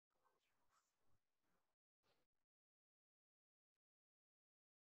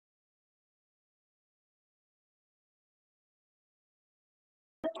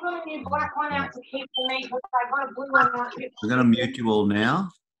got a new black one out to keep for me, but I got a blue one out. We're going to mute you all now,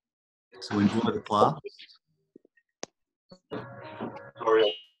 so enjoy the class.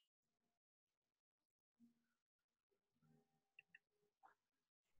 Sorry.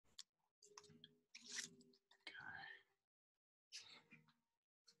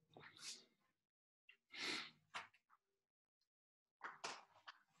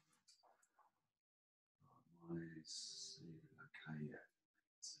 Okay, yeah.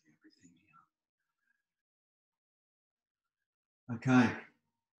 See everything here. Okay.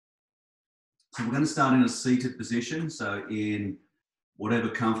 So we're going to start in a seated position. So in whatever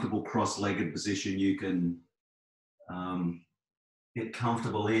comfortable cross-legged position you can get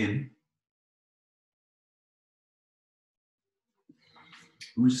comfortable in.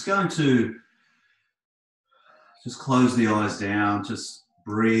 We're just going to just close the eyes down, just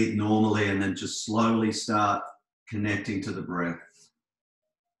breathe normally, and then just slowly start connecting to the breath.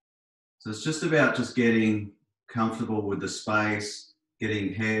 So it's just about just getting comfortable with the space,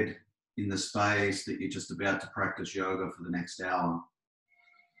 getting head in the space that you're just about to practice yoga for the next hour.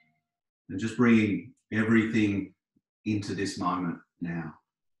 And just bringing everything into this moment now.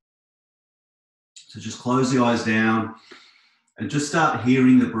 So just close the eyes down and just start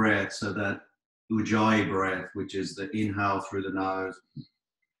hearing the breath. So that Ujjayi breath, which is the inhale through the nose,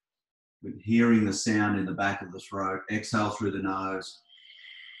 with hearing the sound in the back of the throat, exhale through the nose,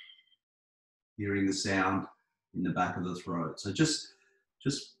 hearing the sound in the back of the throat. So just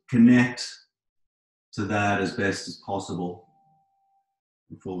connect to that as best as possible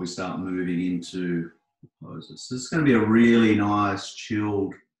before we start moving into the poses. So this is going to be a really nice,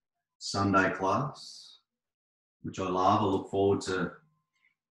 chilled Sunday class, which I love. I look forward to a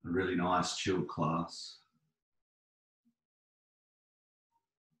really nice, chilled class.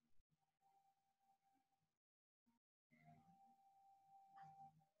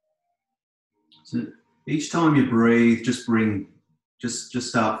 So each time you breathe, just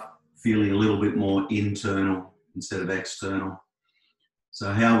start feeling a little bit more internal instead of external.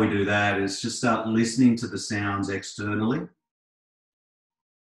 So how we do that is just start listening to the sounds externally.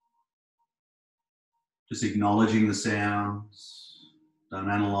 Just acknowledging the sounds. Don't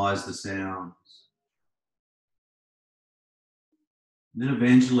analyze the sounds. And then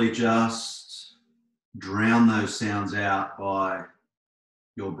eventually just drown those sounds out by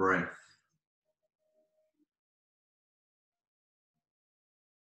your breath.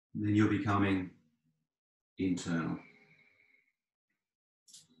 And then you're becoming internal.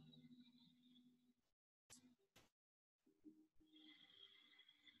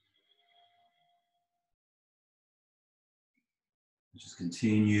 Just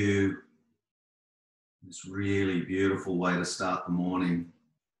continue this really beautiful way to start the morning.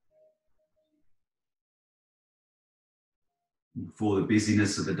 Before the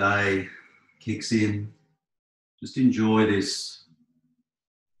busyness of the day kicks in, just enjoy this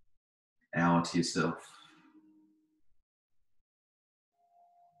hour to yourself.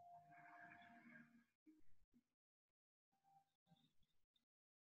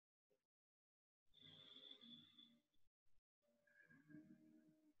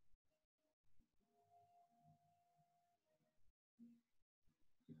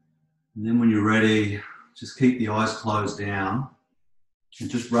 And then when you're ready, just keep the eyes closed down and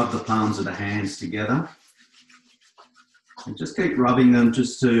just rub the palms of the hands together. And just keep rubbing them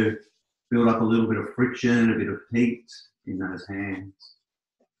just to build up a little bit of friction, a bit of heat in those hands.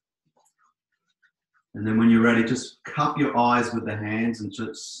 And then when you're ready, just cup your eyes with the hands and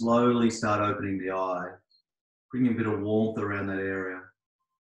just slowly start opening the eyes. Bring a bit of warmth around that area.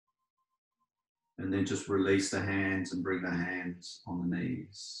 And then just release the hands and bring the hands on the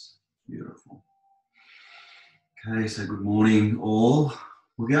knees. Beautiful. Okay, so good morning all.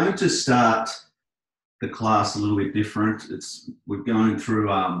 We're going to start the class a little bit different. We're going through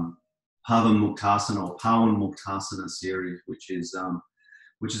Pawanmuktasana or Pawanmuktasana series, which is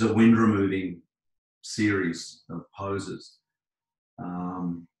a wind removing series of poses.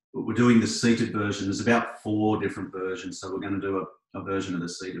 But we're doing the seated version. There's about 4 different versions, so we're going to do a version of the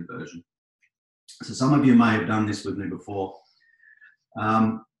seated version. So some of you may have done this with me before.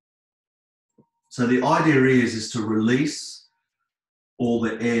 So the idea is to release all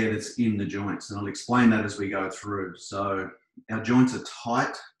the air that's in the joints, and I'll explain that as we go through. So our joints are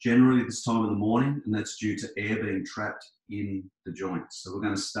tight generally this time of the morning, and that's due to air being trapped in the joints. So we're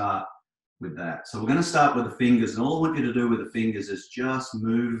going to start with that. So we're going to start with the fingers, and all I want you to do with the fingers is just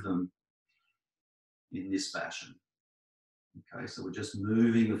move them in this fashion. Okay, so we're just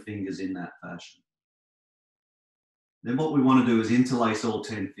moving the fingers in that fashion. Then what we want to do is interlace all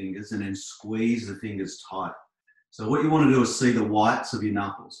 10 fingers and then squeeze the fingers tight. So what you want to do is see the whites of your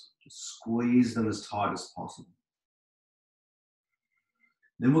knuckles. Just squeeze them as tight as possible.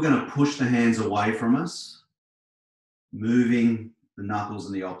 Then we're going to push the hands away from us, moving the knuckles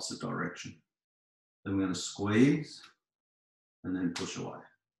in the opposite direction. Then we're going to squeeze and then push away.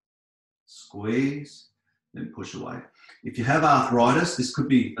 Squeeze, then push away. If you have arthritis, this could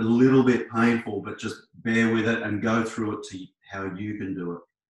be a little bit painful, but just bear with it and go through it to how you can do it.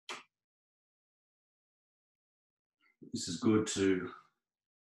 This is good to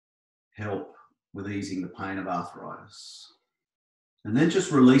help with easing the pain of arthritis. And then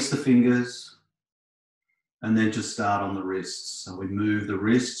just release the fingers and then just start on the wrists. So we move the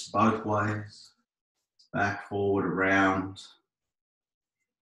wrists both ways, back, forward, around.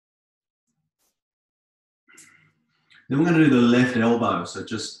 Then we're going to do the left elbow. So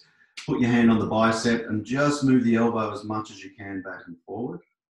just put your hand on the bicep and just move the elbow as much as you can back and forward.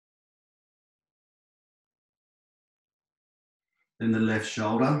 Then the left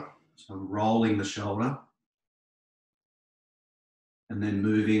shoulder, so rolling the shoulder. And then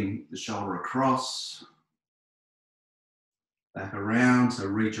moving the shoulder across, back around, so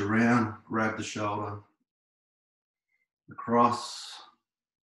reach around, grab the shoulder, across,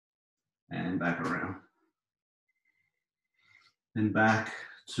 and back around. Then back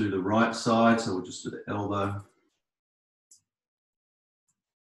to the right side, so we'll just do the elbow.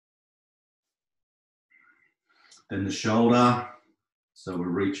 Then the shoulder, so we're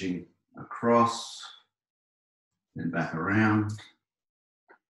reaching across, then back around,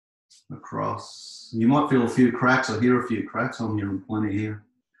 across. You might feel a few cracks or hear a few cracks. I'm hearing plenty here.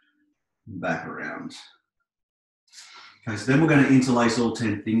 Back around. Okay, so then we're going to interlace all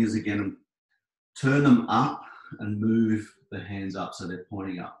 10 fingers again and turn them up and move the hands up so they're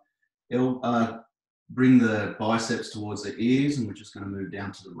pointing up. Bring the biceps towards the ears and we're just going to move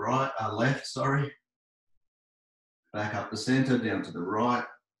down to the right, left, sorry. Back up the center, down to the right.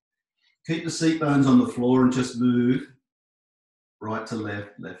 Keep the seat bones on the floor and just move right to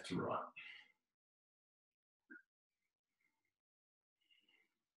left, left to right.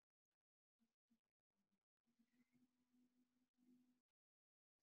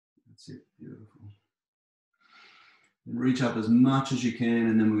 That's it, beautiful. And reach up as much as you can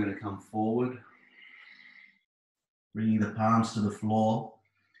and then we're going to come forward. Bringing the palms to the floor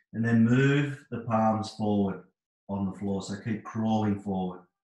and then move the palms forward on the floor. So keep crawling forward.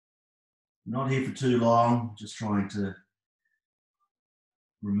 Not here for too long, just trying to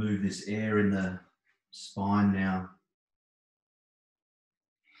remove this air in the spine now.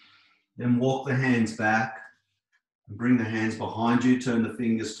 Then walk the hands back and bring the hands behind you. Turn the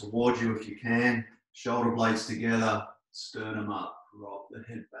fingers towards you if you can. Shoulder blades together, sternum up, rock the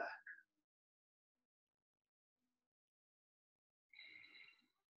head back.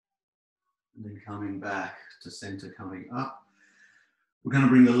 And then coming back to center, coming up. We're going to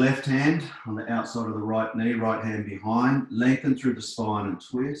bring the left hand on the outside of the right knee, right hand behind, lengthen through the spine and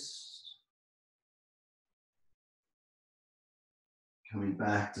twist. Coming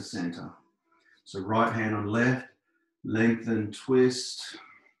back to center. So right hand on left, lengthen, twist.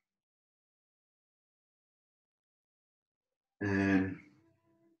 And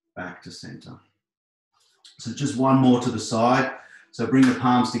back to center. So just one more to the side. So bring the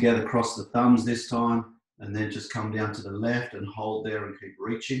palms together, cross the thumbs this time, and then just come down to the left and hold there and keep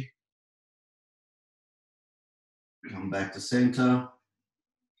reaching. Come back to center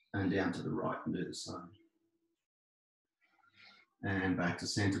and down to the right and do the same. And back to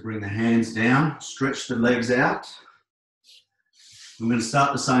center, bring the hands down, stretch the legs out. I'm going to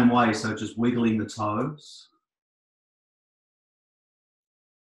start the same way, so just wiggling the toes.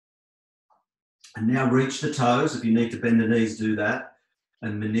 And now reach the toes. If you need to bend the knees, do that.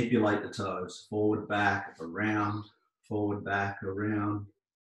 And manipulate the toes. Forward, back, around. Forward, back, around.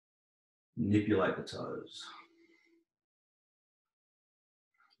 Manipulate the toes.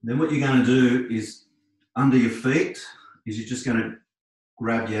 Then what you're going to do is, under your feet, is you're just going to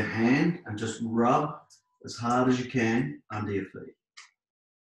grab your hand and just rub as hard as you can under your feet.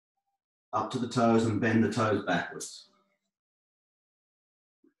 Up to the toes and bend the toes backwards.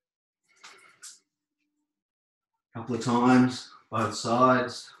 Couple of times, both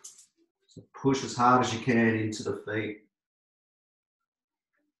sides. So push as hard as you can into the feet.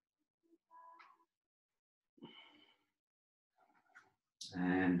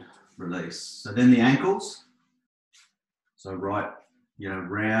 And release. So then the ankles. So right,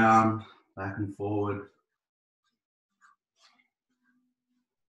 round, back and forward.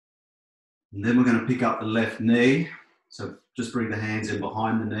 And then we're going to pick up the left knee. So just bring the hands in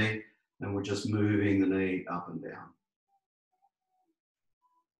behind the knee. And we're just moving the knee up and down.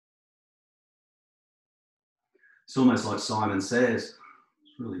 It's almost like Simon Says.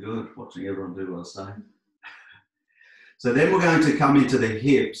 It's really good watching everyone do what I say. So then we're going to come into the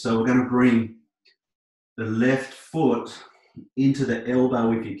hip. So we're going to bring the left foot into the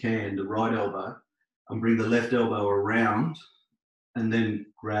elbow if you can, the right elbow, and bring the left elbow around and then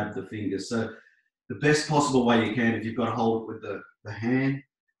grab the fingers. So the best possible way you can, if you've got to hold it with the hand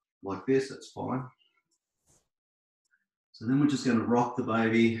like this, that's fine. So then we're just going to rock the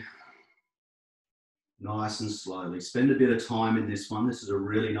baby nice and slowly. Spend a bit of time in this one. This is a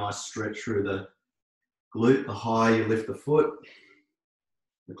really nice stretch through the glute. The higher you lift the foot,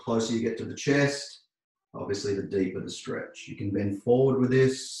 the closer you get to the chest, obviously the deeper the stretch. You can bend forward with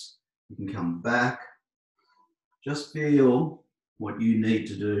this. You can come back. Just feel what you need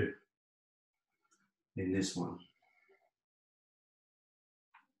to do in this one.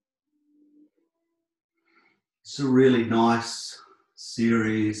 It's a really nice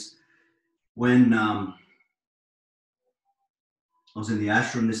series. When I was in the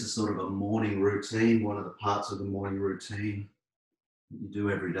ashram, this is sort of a morning routine, one of the parts of the morning routine that you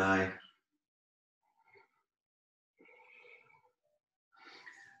do every day.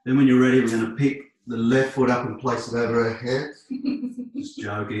 Then when you're ready, we're going to pick the left foot up and place it over our head. Just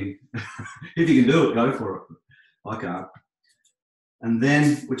joking. If you can do it, go for it. I can't. And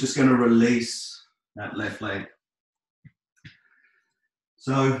then we're just going to release that left leg.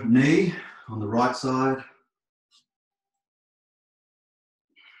 So knee on the right side.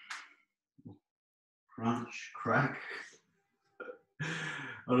 Crunch, crack. I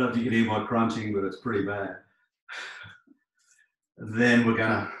don't know if you can hear my crunching, but it's pretty bad. And then we're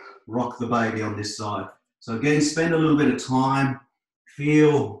going to rock the baby on this side. So again, spend a little bit of time,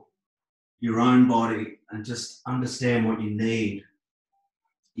 feel your own body and just understand what you need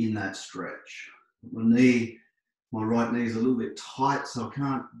in that stretch. My right knee is a little bit tight, so I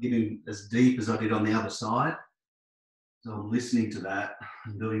can't get in as deep as I did on the other side. So I'm listening to that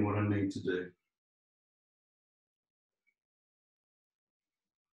and doing what I need to do.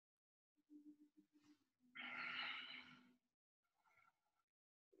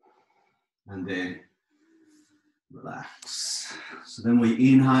 And then relax. So then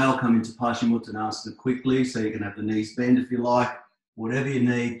we inhale, come into Pawanmuktasana quickly, so you can have the knees bend if you like. Whatever you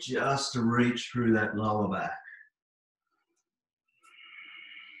need, just to reach through that lower back.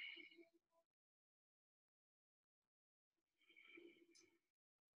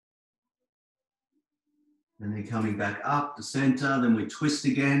 And then coming back up to center, then we twist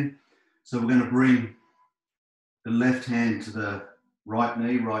again. So we're going to bring the left hand to the right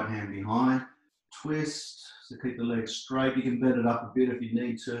knee, right hand behind. Twist, so keep the legs straight. You can bend it up a bit if you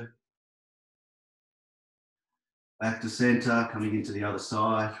need to. Back to center, coming into the other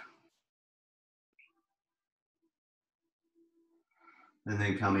side. And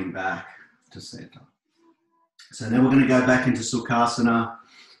then coming back to center. So now we're going to go back into Sukhasana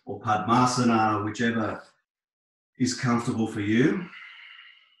or Padmasana, whichever is comfortable for you.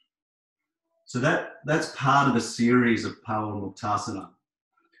 So that's part of the series of Pawanmuktasana.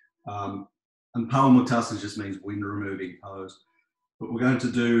 And Pawanmuktasana just means wind removing pose. But we're going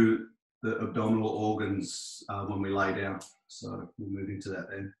to do the abdominal organs when we lay down. So we'll move into that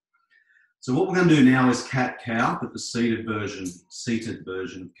then. So what we're going to do now is cat-cow, but the seated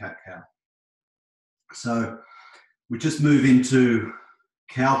version of cat-cow. So we just move into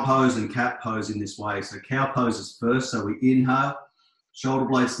cow pose and cat pose in this way. So cow pose is first, so we inhale, shoulder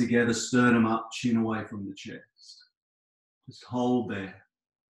blades together, sternum up, chin away from the chest. Just hold there.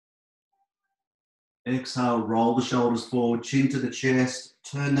 Exhale, roll the shoulders forward, chin to the chest,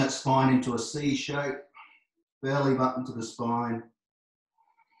 turn that spine into a C shape, belly button to the spine.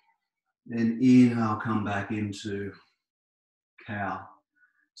 Then inhale, come back into cow.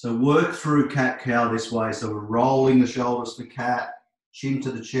 So work through cat-cow this way. So we're rolling the shoulders for cat, chin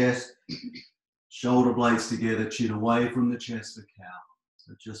to the chest, shoulder blades together, chin away from the chest for cow.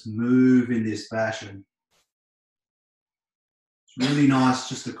 So just move in this fashion. It's really nice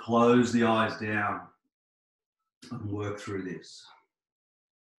just to close the eyes down and work through this.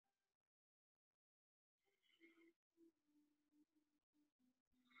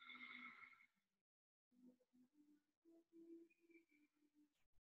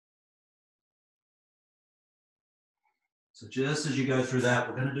 So just as you go through that,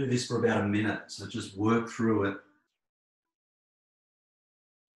 we're going to do this for about a minute. So just work through it.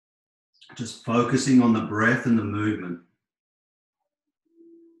 Just focusing on the breath and the movement.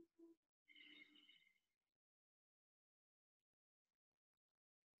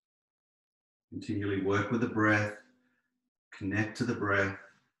 Continually work with the breath. Connect to the breath.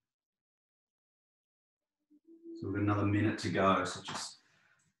 So we've got another minute to go. So just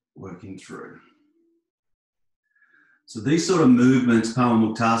working through. So these sort of movements,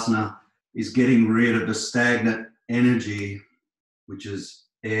 Pawanmuktasana, is getting rid of the stagnant energy, which is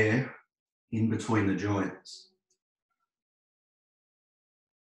air, in between the joints.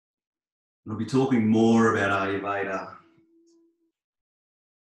 We'll be talking more about Ayurveda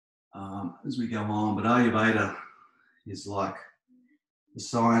as we go on, but Ayurveda is like the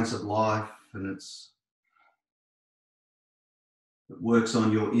science of life, and it works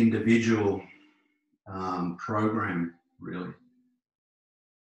on your individual program, really.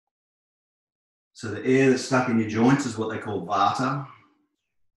 So the air that's stuck in your joints is what they call vata.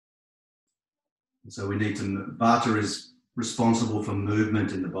 And so we need to, vata is responsible for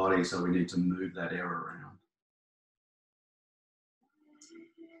movement in the body, so we need to move that air around.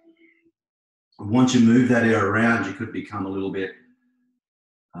 And once you move that air around, you could become a little bit,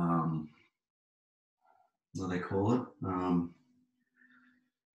 what do they call it?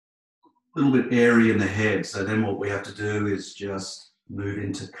 A little bit airy in the head. So then what we have to do is just move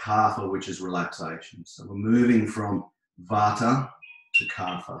into kapha, which is relaxation. So we're moving from vata to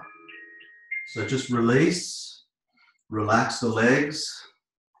kapha. So just release, relax the legs,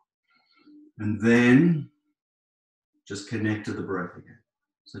 and then just connect to the breath again.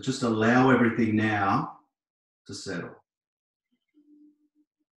 So just allow everything now to settle.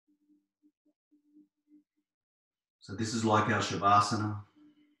 So this is like our Shavasana.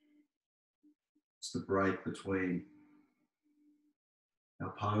 It's the break between our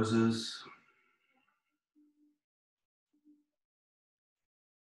poses.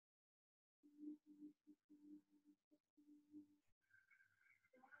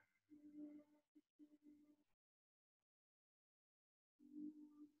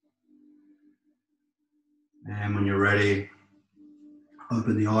 And when you're ready,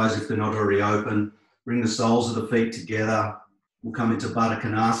 open the eyes if they're not already open. Bring the soles of the feet together. We'll come into Baddha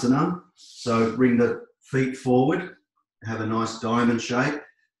Konasana. So bring the feet forward, have a nice diamond shape.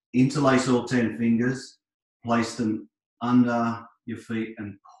 Interlace all 10 fingers, place them under your feet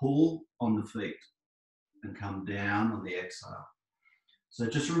and pull on the feet and come down on the exhale. So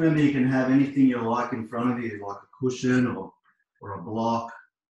just remember, you can have anything you like in front of you, like a cushion or a block,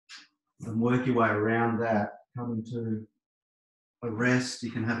 and work your way around that. Coming to a rest,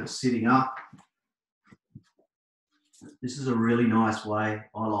 you can have it sitting up. This is a really nice way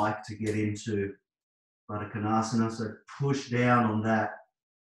I like to get into Baddha Konasana. So push down on that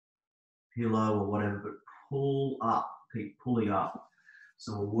pillow or whatever, but pull up, keep pulling up.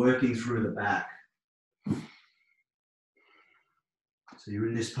 So we're working through the back. So you're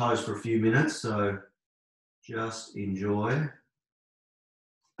in this pose for a few minutes, so just enjoy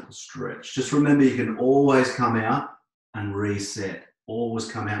the stretch. Just remember, you can always come out and reset. Always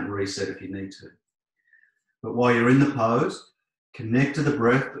come out and reset if you need to. But while you're in the pose, connect to the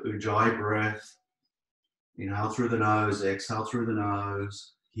breath, the Ujjayi breath. Inhale through the nose, exhale through the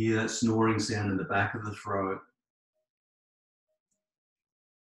nose. Hear that snoring sound in the back of the throat.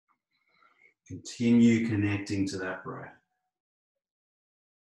 Continue connecting to that breath.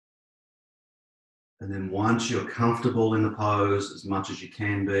 And then once you're comfortable in the pose, as much as you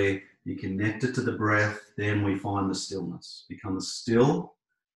can be, you connect it to the breath, then we find the stillness. Become as still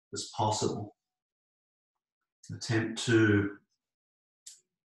as possible. Attempt to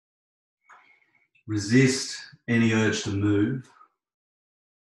resist any urge to move,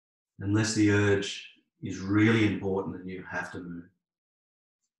 unless the urge is really important and you have to move.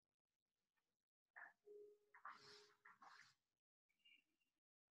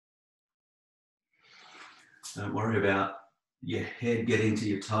 Don't worry about your head getting to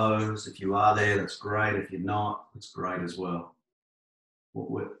your toes. If you are there, that's great. If you're not, it's great as well.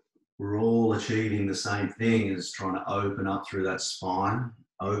 We're all achieving the same thing, is trying to open up through that spine,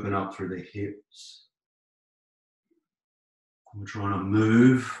 open up through the hips. We're trying to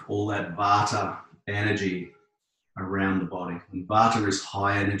move all that vata energy around the body. And vata is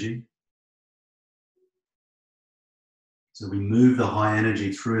high energy. So we move the high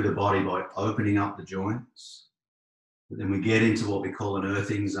energy through the body by opening up the joints. But then we get into what we call an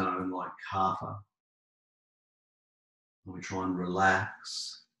earthing zone, like kapha. And we try and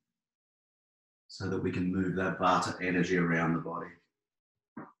relax so that we can move that vata energy around the body.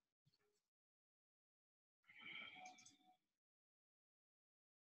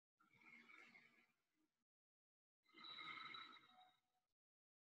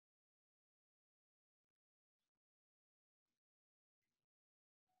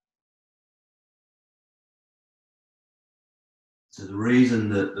 So the reason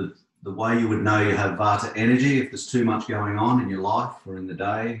that the way you would know you have vata energy, if there's too much going on in your life or in the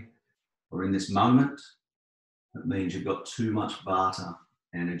day or in this moment, that means you've got too much vata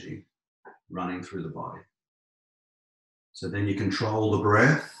energy running through the body. So then you control the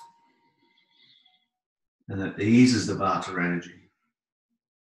breath, and that eases the vata energy.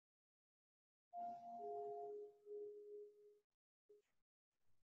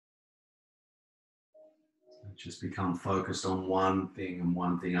 Just become focused on one thing and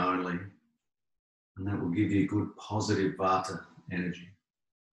one thing only, and that will give you good positive vata energy.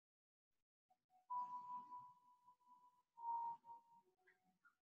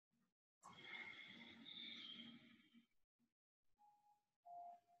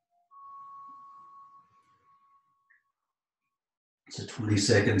 So 20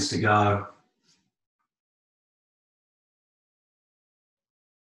 seconds to go.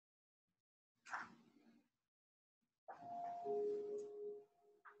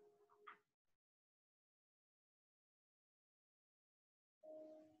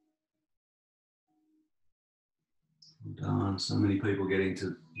 Well done. So many people you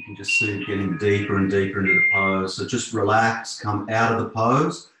can just see getting deeper and deeper into the pose. So just relax, come out of the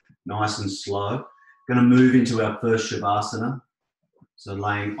pose, nice and slow. Going to move into our first Shavasana. So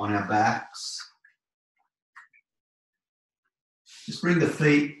laying on our backs. Just bring the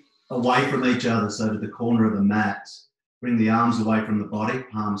feet away from each other, so to the corner of the mat. Bring the arms away from the body,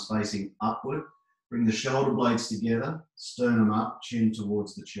 palms facing upward. Bring the shoulder blades together, sternum up, chin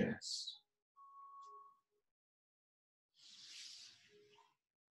towards the chest.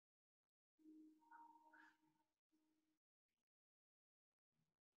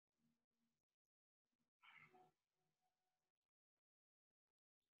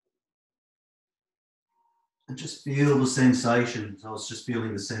 And just feel the sensations. I was just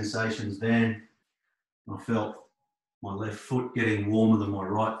feeling the sensations then. I felt my left foot getting warmer than my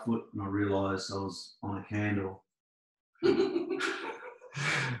right foot, and I realised I was on a candle. I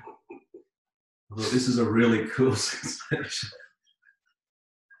thought, this is a really cool sensation.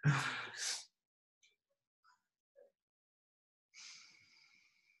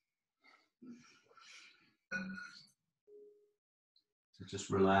 So just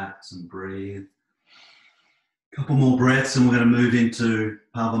relax and breathe. A couple more breaths and we're going to move into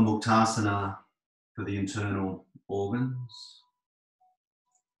Pawanmuktasana for the internal organs.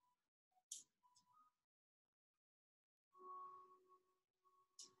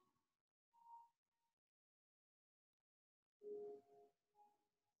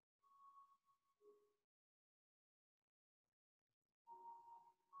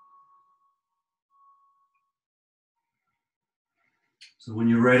 So when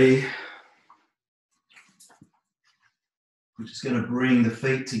you're ready, we're just going to bring the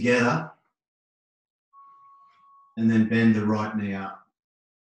feet together and then bend the right knee up.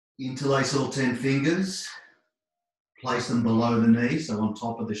 Interlace all 10 fingers, place them below the knee, so on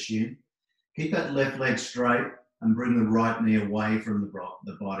top of the shin. Keep that left leg straight and bring the right knee away from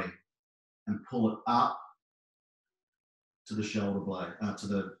the body and pull it up to the shoulder blade, to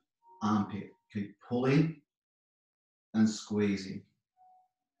the armpit. Keep pulling and squeezing.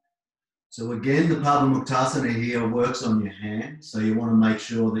 So again, the Pawanmuktasana here works on your hand, so you want to make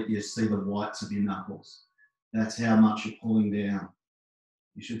sure that you see the whites of your knuckles. That's how much you're pulling down.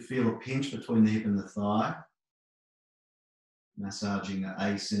 You should feel a pinch between the hip and the thigh, massaging the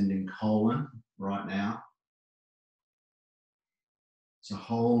ascending colon right now. So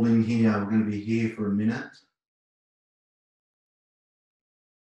holding here, we're going to be here for a minute.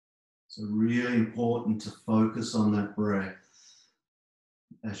 So really important to focus on that breath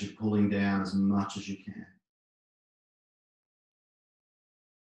as you're pulling down as much as you can.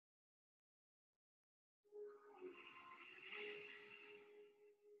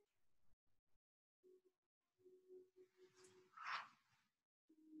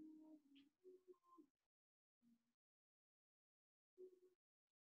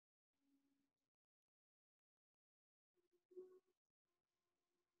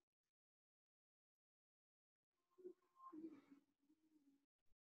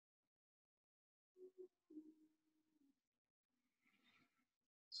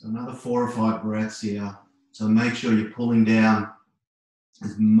 So another 4 or 5 breaths here. So make sure you're pulling down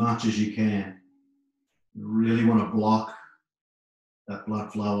as much as you can. You really want to block that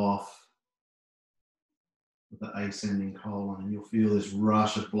blood flow off with the ascending colon, and you'll feel this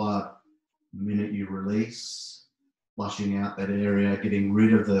rush of blood the minute you release, flushing out that area, getting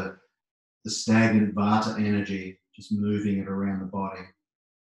rid of the stagnant vata energy, just moving it around the body.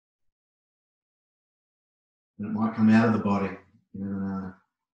 And it might come out of the body, you never know.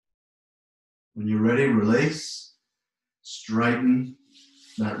 When you're ready, release, straighten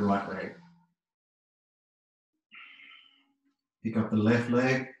that right leg. Pick up the left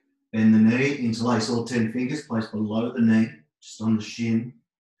leg, bend the knee, interlace all 10 fingers, place below the knee, just on the shin.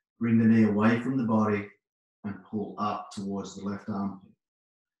 Bring the knee away from the body and pull up towards the left armpit.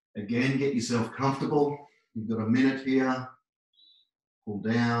 Again, get yourself comfortable. You've got a minute here. Pull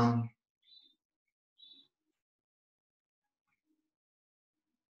down.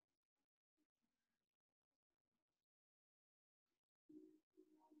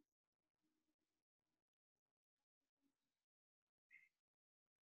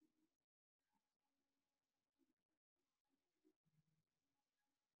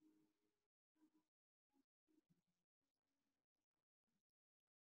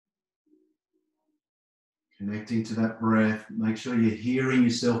 Connecting to that breath. Make sure you're hearing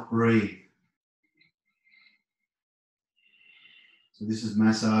yourself breathe. So this is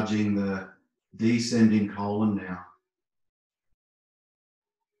massaging the descending colon now.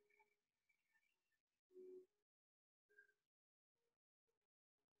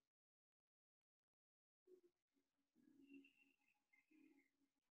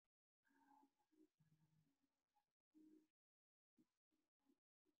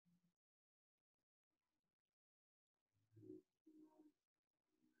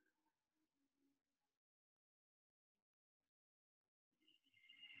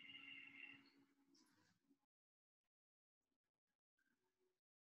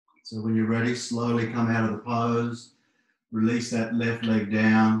 So when you're ready, slowly come out of the pose, release that left leg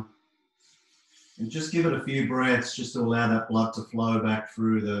down, and just give it a few breaths just to allow that blood to flow back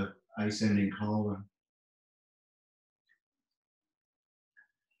through the ascending colon.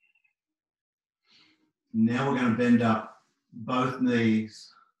 Now we're going to bend up both knees.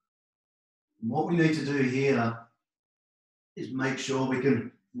 And what we need to do here is make sure we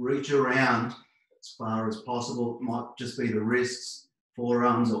can reach around as far as possible. It might just be the wrists,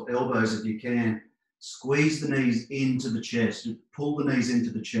 forearms or elbows if you can. Squeeze the knees into the chest. Pull the knees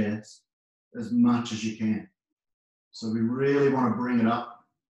into the chest as much as you can. So we really want to bring it up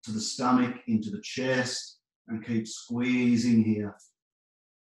to the stomach, into the chest, and keep squeezing here.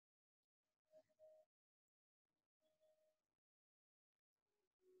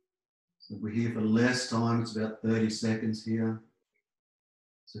 So if we're here for less time, it's about 30 seconds here.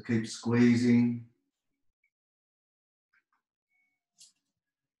 So keep squeezing.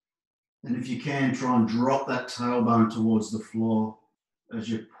 And if you can, try and drop that tailbone towards the floor as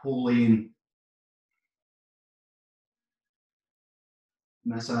you pull in,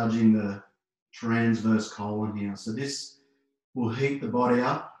 massaging the transverse colon here. So this will heat the body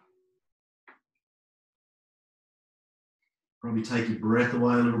up. Probably take your breath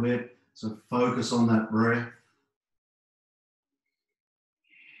away a little bit. So focus on that breath.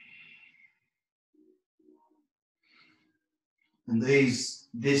 And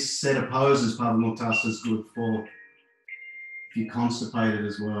this set of poses, Pawanmuktasana, is good for if you're constipated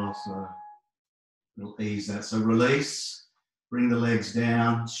as well. So it'll ease that. So release, bring the legs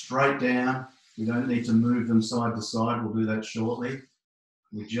down, straight down. We don't need to move them side to side. We'll do that shortly.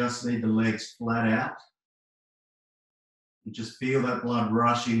 We just need the legs flat out. And just feel that blood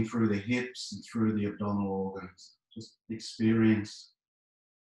rushing through the hips and through the abdominal organs. Just experience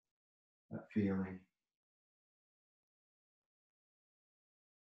that feeling.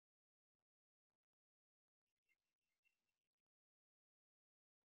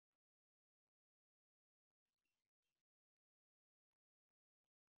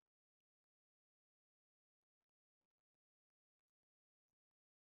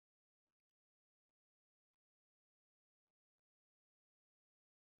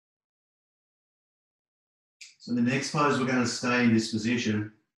 So the next pose, we're going to stay in this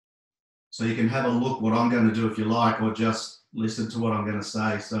position. So you can have a look what I'm going to do if you like, or just listen to what I'm going to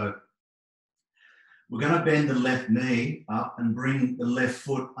say. So we're going to bend the left knee up and bring the left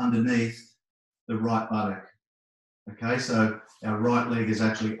foot underneath the right buttock. Okay, so our right leg is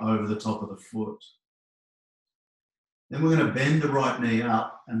actually over the top of the foot. Then we're going to bend the right knee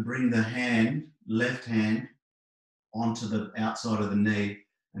up and bring the hand, left hand, onto the outside of the knee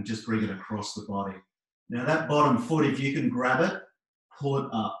and just bring it across the body. Now that bottom foot, if you can grab it, pull it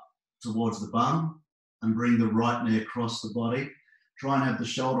up towards the bum and bring the right knee across the body. Try and have the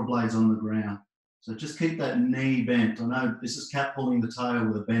shoulder blades on the ground. So just keep that knee bent. I know this is cat pulling the tail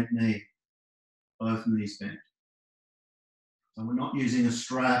with a bent knee. Both knees bent. So we're not using a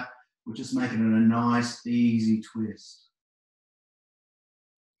strap, we're just making it a nice, easy twist.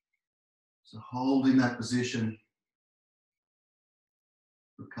 So hold in that position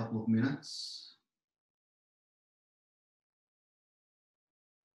for a couple of minutes.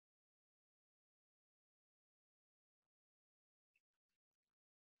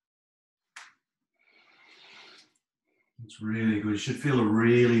 It's really good. You should feel a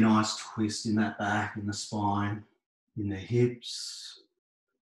really nice twist in that back, in the spine, in the hips.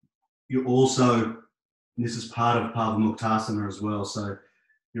 You also This is part of Pawanmuktasana as well. So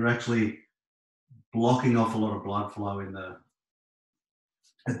you're actually blocking off a lot of blood flow in the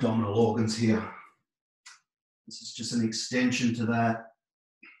abdominal organs here. This is just an extension to that.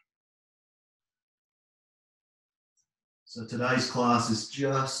 So today's class is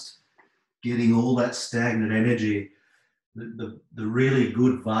just getting all that stagnant energy, the really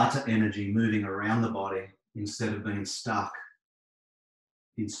good vata energy moving around the body instead of being stuck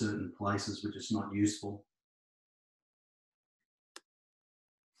in certain places, which is not useful.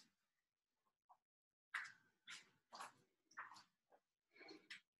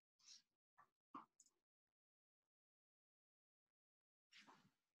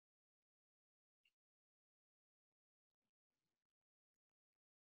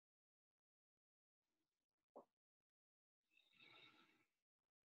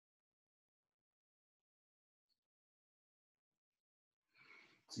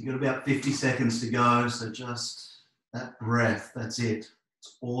 So you've got about 50 seconds to go. So just that breath, that's it.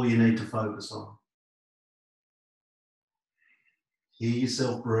 It's all you need to focus on. Hear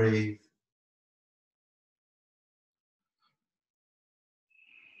yourself breathe.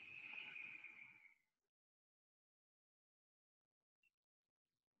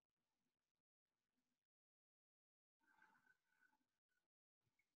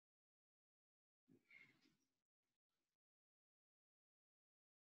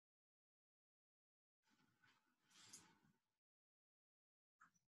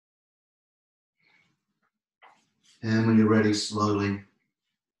 And when you're ready, slowly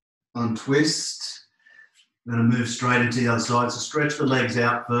untwist. We're going to move straight into the other side. So stretch the legs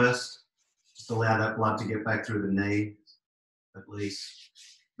out first. Just allow that blood to get back through the knee, at least.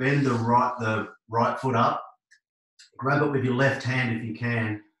 Bend the right foot up. Grab it with your left hand if you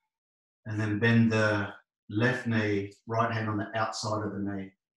can. And then bend the left knee, right hand on the outside of the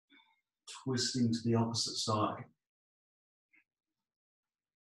knee. Twisting to the opposite side.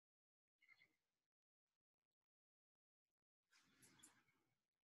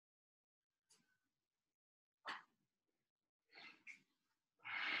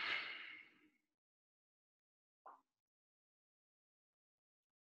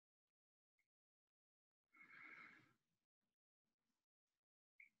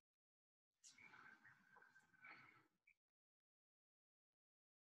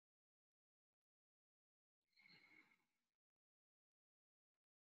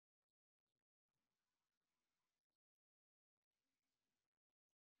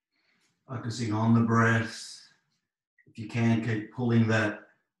 Focusing on the breath. If you can, keep pulling that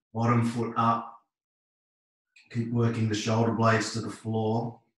bottom foot up. Keep working the shoulder blades to the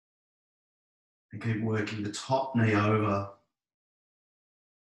floor. And keep working the top knee over.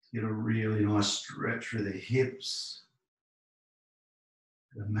 Get a really nice stretch through the hips.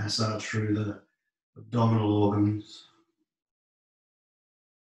 A massage through the abdominal organs.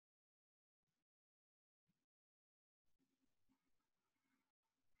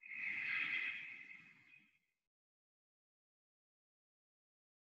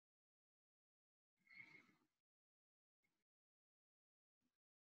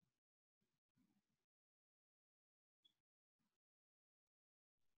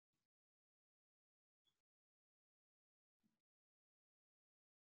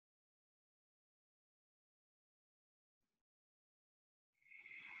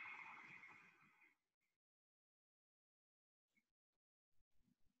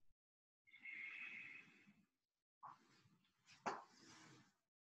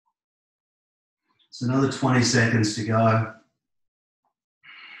 So another 20 seconds to go.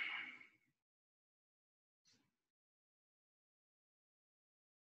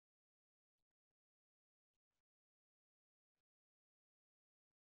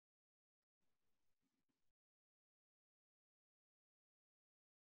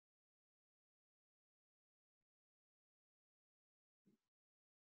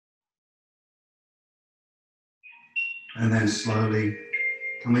 And then slowly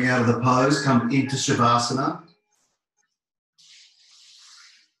coming out of the pose, come into Shavasana.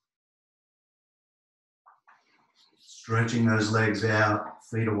 Stretching those legs out,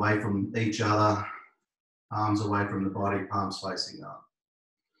 feet away from each other, arms away from the body, palms facing up.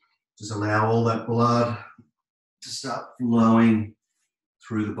 Just allow all that blood to start flowing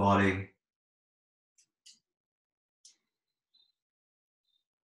through the body.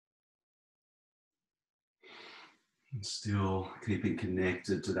 And still keeping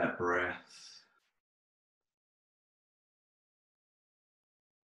connected to that breath.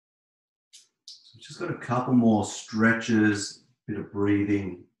 So just got a couple more stretches, a bit of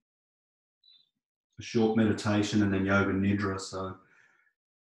breathing, a short meditation, and then Yoga Nidra. So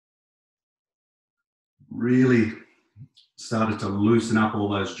really started to loosen up all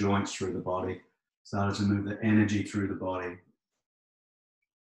those joints through the body, started to move the energy through the body.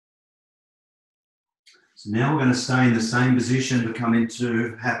 So now we're going to stay in the same position to come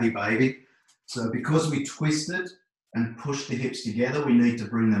into happy baby. So because we twisted and pushed the hips together, we need to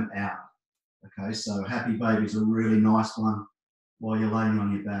bring them out. Okay, so happy baby is a really nice one while you're laying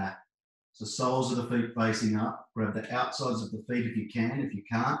on your back. So soles of the feet facing up, grab the outsides of the feet if you can. If you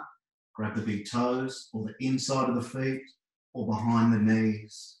can't, grab the big toes or the inside of the feet or behind the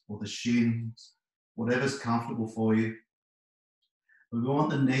knees or the shins, whatever's comfortable for you. We want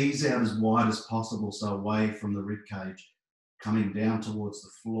the knees out as wide as possible, so away from the rib cage, coming down towards the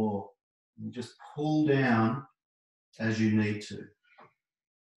floor. And just pull down as you need to.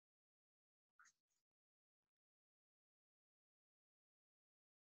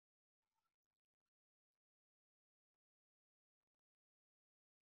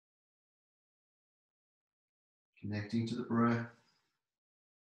 Connecting to the breath.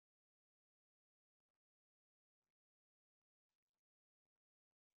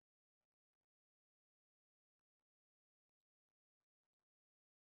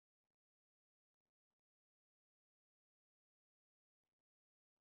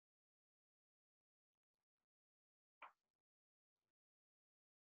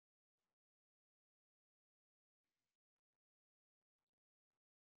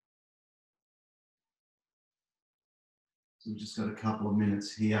 So we've just got a couple of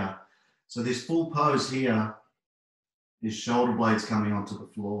minutes here. So this full pose here is shoulder blades coming onto the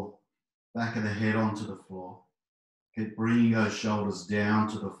floor, back of the head onto the floor. Keep bringing those shoulders down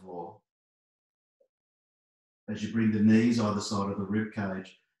to the floor. As you bring the knees either side of the rib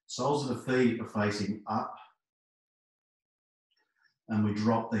cage, soles of the feet are facing up. And we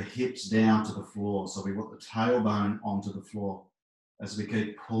drop the hips down to the floor. So we want the tailbone onto the floor as we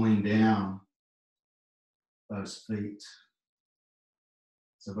keep pulling down those feet.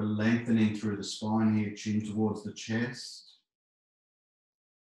 So we're lengthening through the spine here, chin towards the chest.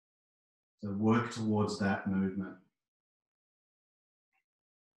 So work towards that movement.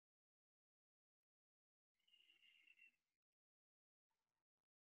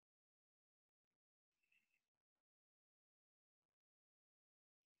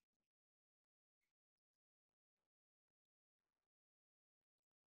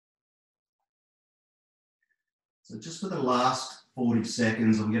 So just for the last 40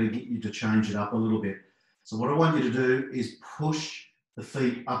 seconds, I'm going to get you to change it up a little bit. So what I want you to do is push the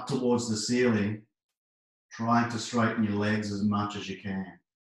feet up towards the ceiling, trying to straighten your legs as much as you can.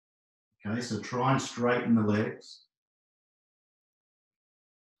 Okay, so try and straighten the legs.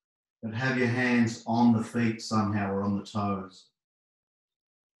 But have your hands on the feet somehow or on the toes.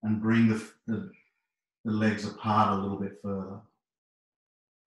 And bring the legs apart a little bit further.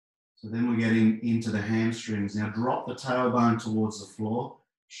 So then we're getting into the hamstrings. Now drop the tailbone towards the floor,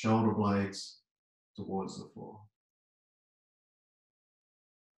 shoulder blades towards the floor.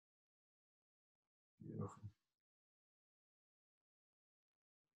 Beautiful.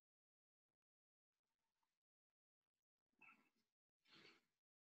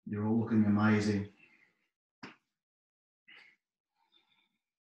 You're all looking amazing.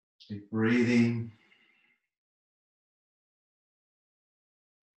 Keep breathing.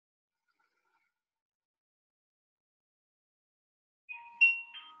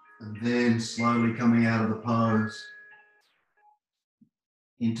 And then slowly coming out of the pose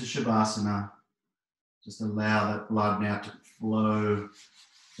into Shavasana. Just allow that blood now to flow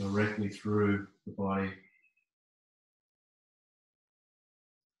directly through the body.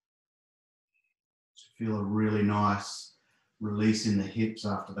 Feel a really nice release in the hips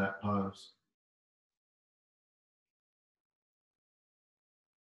after that pose.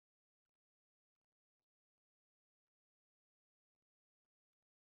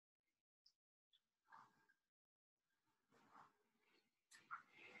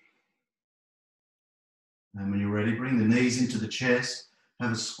 And when you're ready, bring the knees into the chest,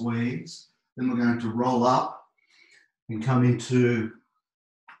 have a squeeze. Then we're going to roll up and come into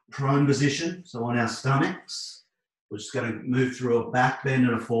prone position. So on our stomachs, we're just going to move through a back bend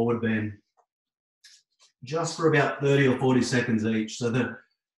and a forward bend, just for about 30 or 40 seconds each. So the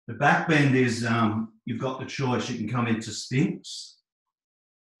back bend is, you've got the choice. You can come into Sphinx,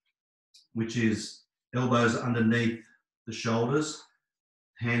 which is elbows underneath the shoulders,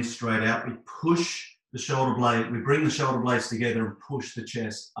 hands straight out. We push the shoulder blade, we bring the shoulder blades together and push the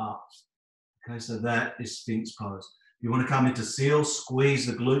chest up. Okay, so that is Sphinx pose. You want to come into Cill, squeeze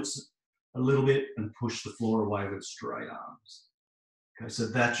the glutes a little bit and push the floor away with straight arms. Okay, so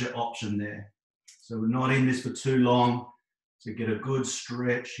that's your option there. So we're not in this for too long. So get a good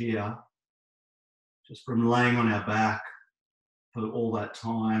stretch here. just from laying on our back for all that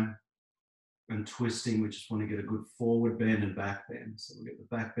time and twisting. We just want to get a good forward bend and back bend. So we'll get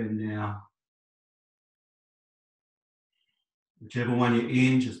the back bend now. Whichever one you're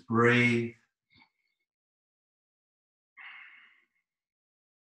in, just breathe.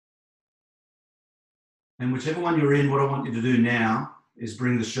 And whichever one you're in, what I want you to do now is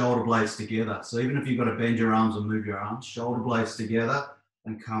bring the shoulder blades together. So even if you've got to bend your arms and move your arms, shoulder blades together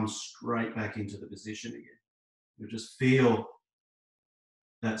and come straight back into the position again. You just feel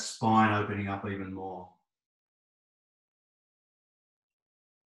that spine opening up even more.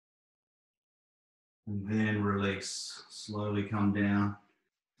 And then release, slowly come down.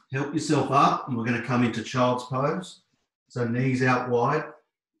 Help yourself up, and we're going to come into child's pose. So knees out wide,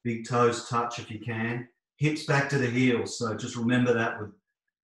 big toes touch if you can. Hips back to the heels, so just remember that with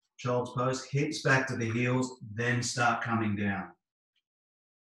child's pose. Hips back to the heels, then start coming down.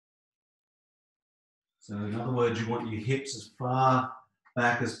 So in other words, you want your hips as far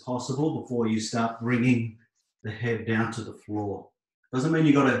back as possible before you start bringing the head down to the floor. Doesn't mean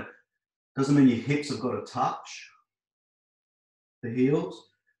your hips have got to touch the heels,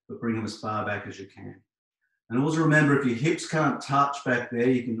 but bring them as far back as you can. And always remember, if your hips can't touch back there,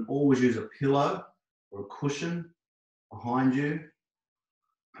 you can always use a pillow or a cushion behind you.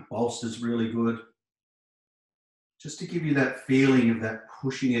 A bolster's really good. Just to give you that feeling of that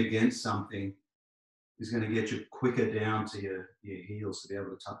pushing against something is going to get you quicker down to your heels to be able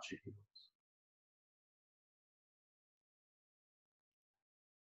to touch your heels.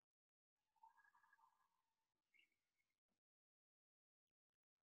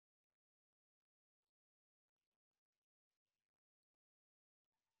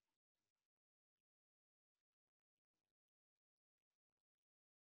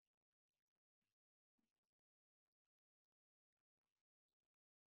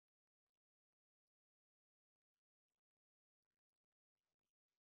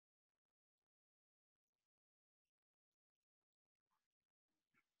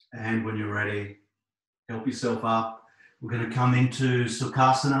 And when you're ready, help yourself up. We're going to come into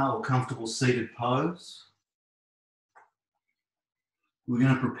Sukhasana, or comfortable seated pose. We're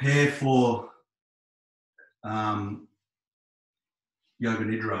going to prepare for Yoga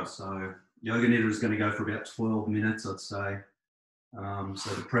Nidra. So Yoga Nidra is going to go for about 12 minutes, I'd say. So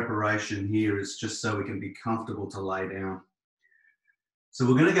the preparation here is just so we can be comfortable to lay down. So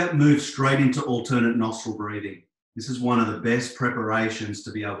we're going to move straight into alternate nostril breathing. This is one of the best preparations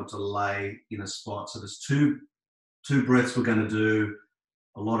to be able to lay in a spot. So there's two breaths we're going to do.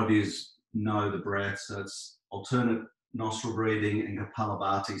 A lot of you know the breath. So it's alternate nostril breathing and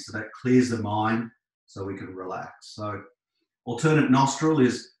Kapalabhati. So that clears the mind so we can relax. So alternate nostril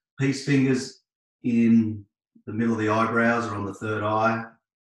is peace fingers in the middle of the eyebrows or on the third eye.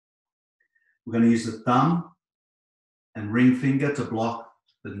 We're going to use the thumb and ring finger to block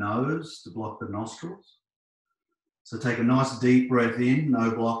the nose, to block the nostrils. So take a nice deep breath in,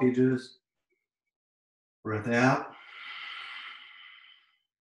 no blockages. Breath out.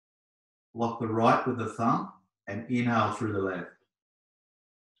 Block the right with the thumb and inhale through the left.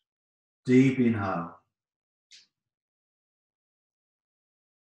 Deep inhale.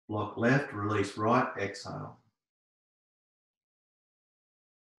 Block left, release right, exhale.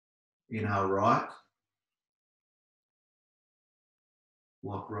 Inhale right.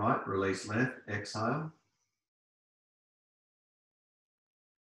 Block right, release left, exhale.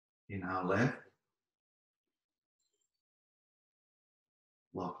 Inhale left.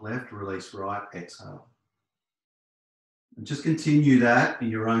 Block left, release right, exhale. And just continue that in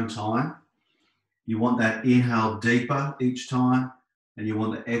your own time. You want that inhale deeper each time, and you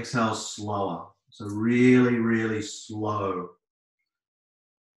want the exhale slower. So really, really slow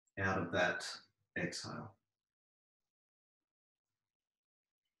out of that exhale.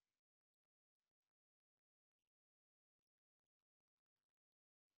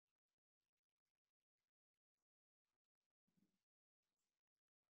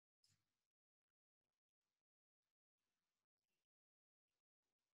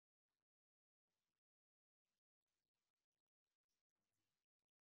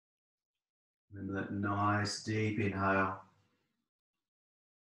 Remember that nice deep inhale.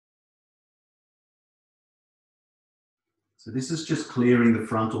 So this is just clearing the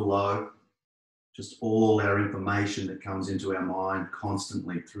frontal lobe, just all our information that comes into our mind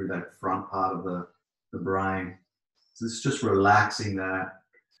constantly through that front part of the brain. So it's just relaxing that.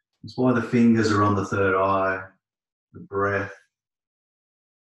 That's why the fingers are on the third eye. The breath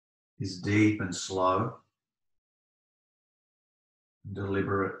is deep and slow and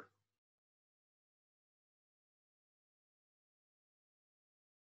deliberate.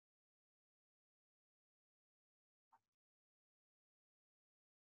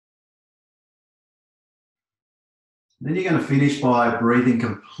 Then you're going to finish by breathing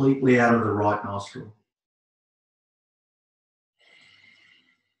completely out of the right nostril.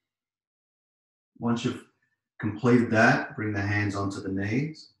 Once you've completed that, bring the hands onto the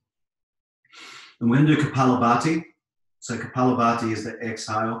knees. And we're going to do Kapalabhati. So Kapalabhati is the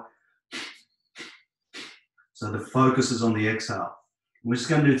exhale. So the focus is on the exhale. We're just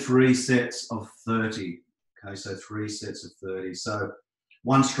going to do 3 sets of 30. Okay, so 3 sets of 30. So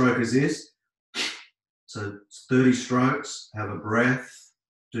one stroke is this. So it's 30 strokes, have a breath,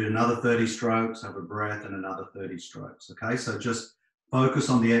 do another 30 strokes, have a breath, and another 30 strokes. Okay, so just focus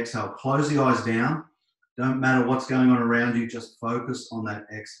on the exhale. Close the eyes down. Don't matter what's going on around you, just focus on that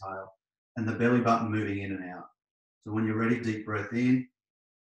exhale and the belly button moving in and out. So when you're ready, deep breath in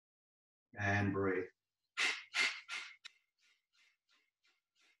and breathe.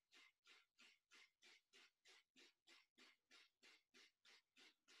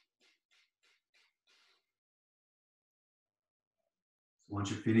 Once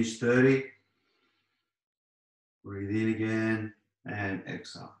you finish 30, breathe in again and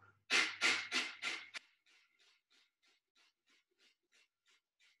exhale.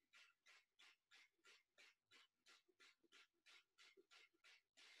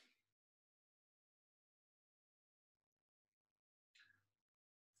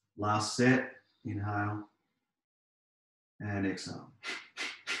 Last set, inhale and exhale.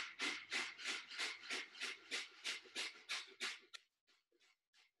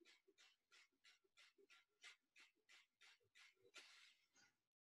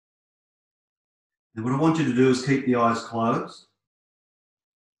 And what I want you to do is keep the eyes closed.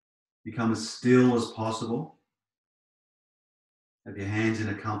 Become as still as possible. Have your hands in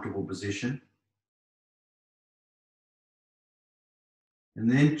a comfortable position.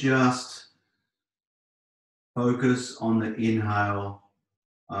 And then just focus on the inhale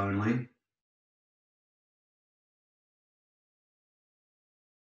only.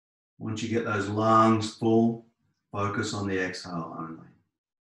 Once you get those lungs full, focus on the exhale only.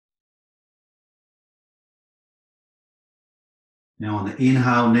 Now on the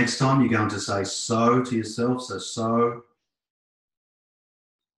inhale, next time you're going to say so to yourself, so.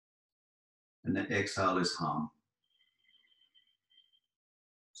 And the exhale is hum.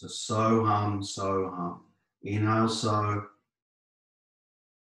 So hum, so hum. Inhale, so.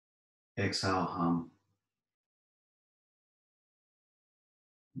 Exhale, hum.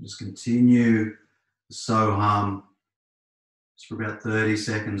 Just continue the so hum just for about 30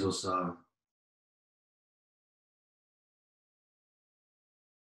 seconds or so.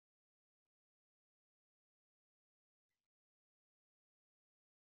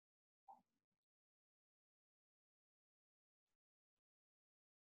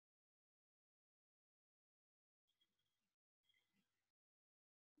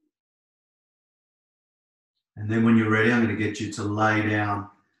 And then when you're ready, I'm going to get you to lay down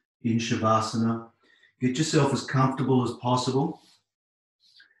in Shavasana. Get yourself as comfortable as possible.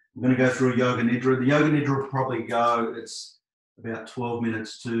 I'm going to go through a Yoga Nidra. The Yoga Nidra will probably go, it's about 12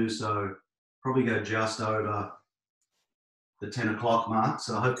 minutes too, so probably go just over the 10 o'clock mark.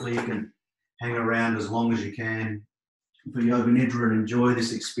 So hopefully you can hang around as long as you can for Yoga Nidra and enjoy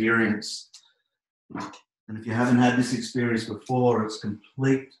this experience. And if you haven't had this experience before, it's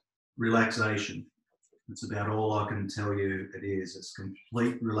complete relaxation. It's about all I can tell you it is. It's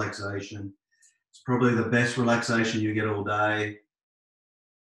complete relaxation. It's probably the best relaxation you get all day.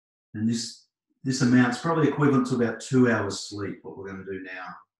 And this amount's probably equivalent to about 2 hours sleep, what we're going to do now.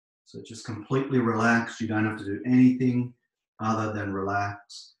 So just completely relax. You don't have to do anything other than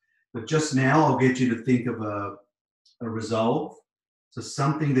relax. But just now, I'll get you to think of a resolve. So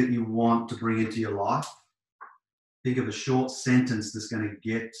something that you want to bring into your life. Think of a short sentence that's going to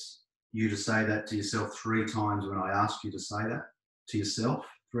get you to say that to yourself 3 times when I ask you to say that to yourself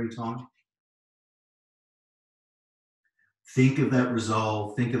 3 times. Think of that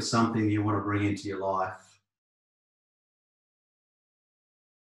resolve. Think of something you want to bring into your life.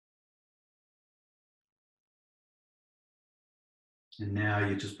 And now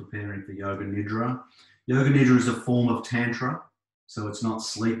you're just preparing for Yoga Nidra. Yoga Nidra is a form of Tantra, so it's not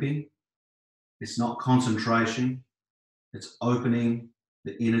sleeping. It's not concentration. It's opening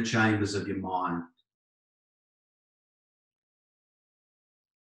the inner chambers of your mind.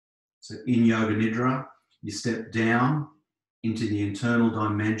 So in Yoga Nidra, you step down into the internal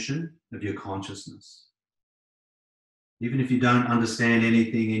dimension of your consciousness. Even if you don't understand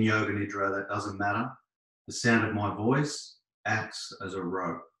anything in Yoga Nidra, that doesn't matter. The sound of my voice acts as a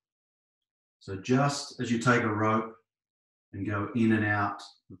rope. So just as you take a rope and go in and out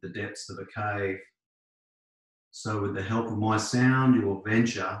of the depths of a cave, so with the help of my sound, you will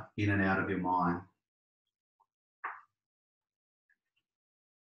venture in and out of your mind.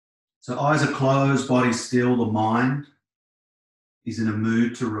 So eyes are closed, body still, the mind is in a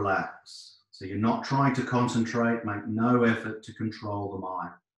mood to relax. So you're not trying to concentrate, make no effort to control the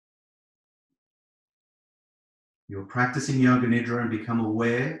mind. You're practicing Yoga Nidra and become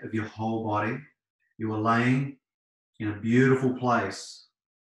aware of your whole body. You are laying in a beautiful place.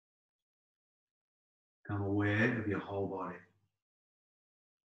 Become aware of your whole body.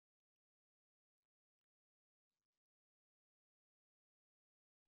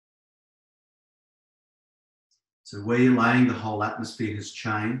 So where you're laying, the whole atmosphere has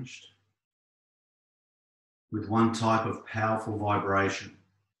changed with one type of powerful vibration.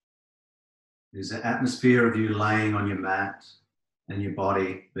 There's an atmosphere of you laying on your mat and your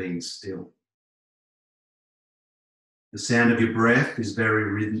body being still. The sound of your breath is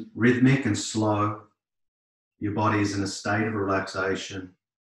very rhythmic and slow. Your body is in a state of relaxation.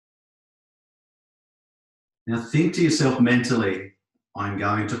 Now think to yourself mentally, I'm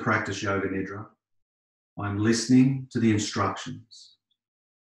going to practice Yoga Nidra. I'm listening to the instructions.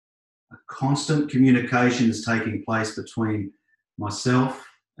 A constant communication is taking place between myself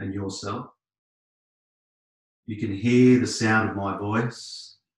and yourself. You can hear the sound of my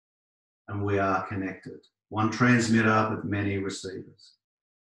voice, and we are connected. One transmitter with many receivers.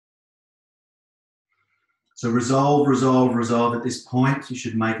 So resolve, resolve, resolve. At this point, you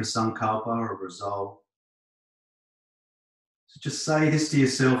should make a sankalpa or a resolve. So just say this to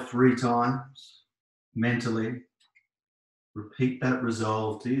yourself 3 times mentally. Repeat that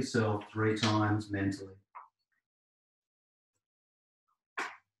resolve to yourself 3 times mentally.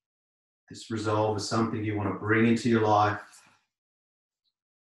 This resolve is something you want to bring into your life.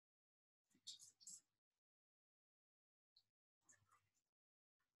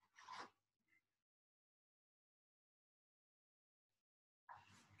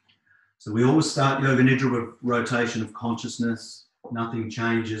 So we always start Yoga Nidra with rotation of consciousness. Nothing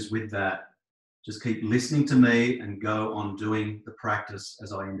changes with that. Just keep listening to me and go on doing the practice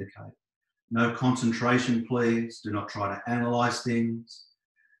as I indicate. No concentration, please. Do not try to analyze things.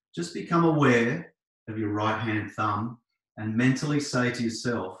 Just become aware of your right hand thumb and mentally say to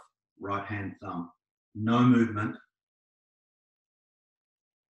yourself, right hand thumb. No movement.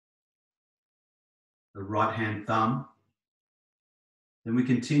 The right hand thumb. Then we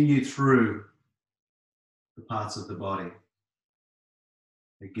continue through the parts of the body.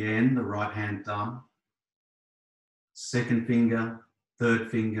 Again, the right hand thumb. Second finger, third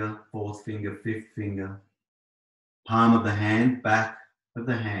finger, fourth finger, fifth finger. Palm of the hand, back of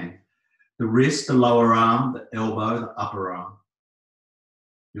the hand. The wrist, the lower arm, the elbow, the upper arm.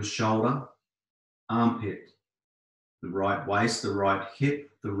 Your shoulder, armpit. The right waist, the right hip,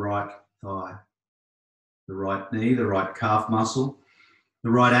 the right thigh. The right knee, the right calf muscle. The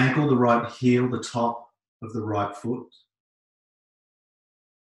right ankle, the right heel, the top of the right foot.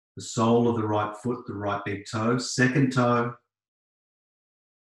 The sole of the right foot, the right big toe, second toe,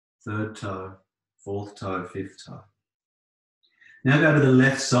 third toe, fourth toe, fifth toe. Now go to the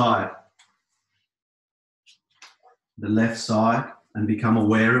left side. The left side and become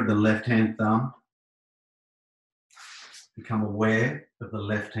aware of the left hand thumb. Become aware of the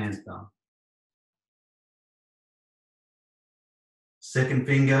left hand thumb. Second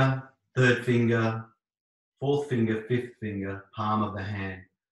finger, third finger, fourth finger, fifth finger, palm of the hand.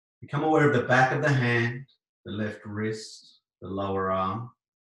 Become aware of the back of the hand, the left wrist, the lower arm,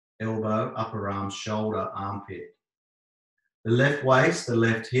 elbow, upper arm, shoulder, armpit. The left waist, the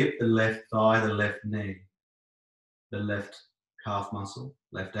left hip, the left thigh, the left knee. The left calf muscle,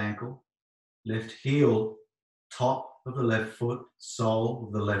 left ankle, left heel, top of the left foot, sole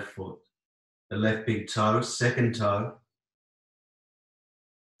of the left foot. The left big toe, second toe,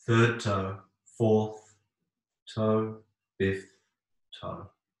 third toe, fourth toe, fifth toe.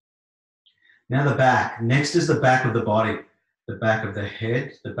 Now the back. Next is the back of the body, the back of the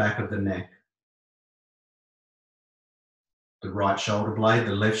head, the back of the neck. The right shoulder blade,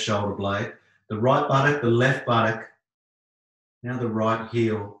 the left shoulder blade, the right buttock, the left buttock. Now the right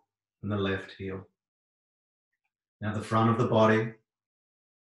heel and the left heel. Now the front of the body,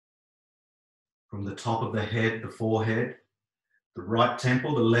 from the top of the head, the forehead, the right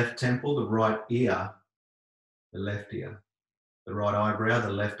temple, the right ear, the left ear, the right eyebrow, the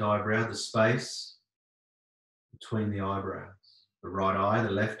left eyebrow, the space between the eyebrows, the right eye, the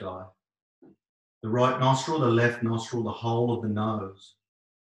left eye, the right nostril, the left nostril, the whole of the nose,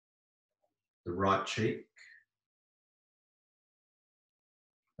 the right cheek,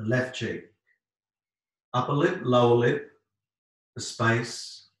 the left cheek, upper lip, lower lip, the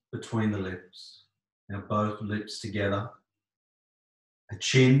space between the lips. Now both lips together. The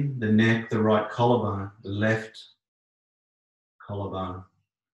chin, the neck, the right collarbone, the left collarbone,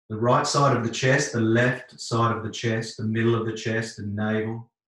 The right side of the chest, the left side of the chest, the middle of the chest, the navel,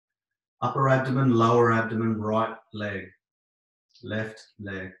 upper abdomen, lower abdomen, right leg, left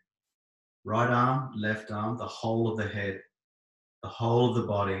leg, right arm, left arm, the whole of the head, the whole of the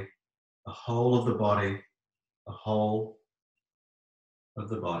body, the whole of the body, the whole of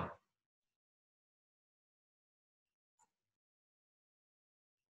the body.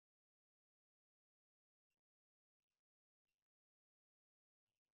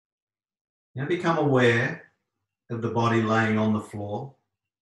 Now become aware of the body laying on the floor.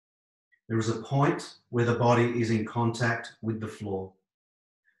 There is a point where the body is in contact with the floor.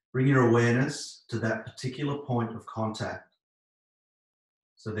 Bring your awareness to that particular point of contact.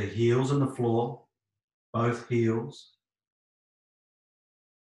 So the heels on the floor, both heels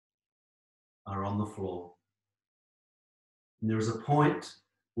are on the floor. And there is a point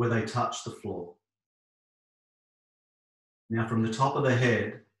where they touch the floor. Now from the top of the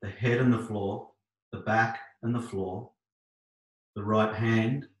head and the floor, the back and the floor, the right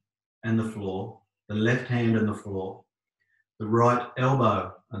hand and the floor, the left hand and the floor, the right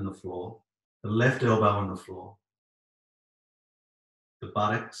elbow and the floor, the left elbow on the floor, the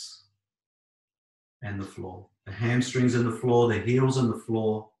buttocks and the floor, the hamstrings and the floor, the heels and the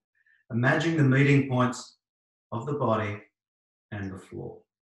floor. Imagine the meeting points of the body and the floor.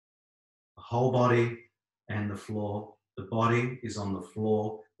 The whole body and the floor. The body is on the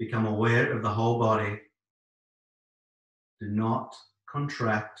floor. Become aware of the whole body. Do not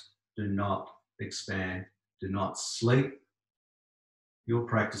contract. Do not expand. Do not sleep. You're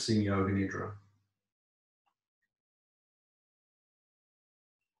practicing Yoga Nidra.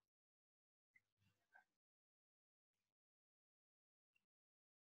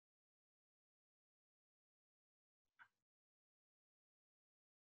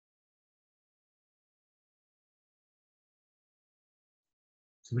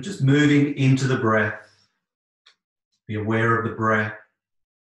 So we're just moving into the breath. Be aware of the breath.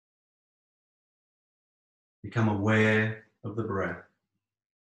 Become aware of the breath.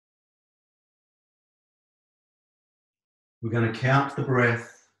 We're going to count the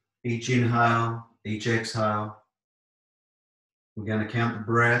breath, each inhale, each exhale. We're going to count the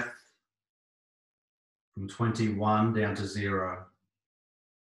breath from 21 down to 0.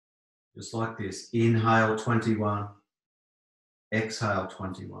 Just like this. Inhale 21, exhale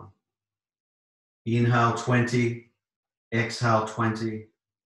 21. Inhale 20, exhale 20.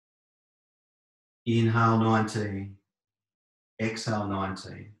 Inhale 19, exhale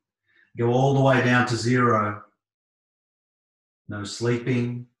 19. Go all the way down to 0. No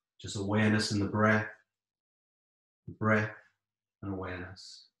sleeping, just awareness in the breath and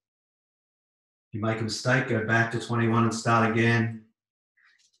awareness. If you make a mistake, go back to 21 and start again.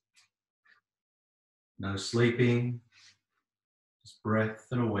 No sleeping, just breath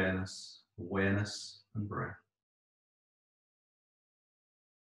and awareness and breath.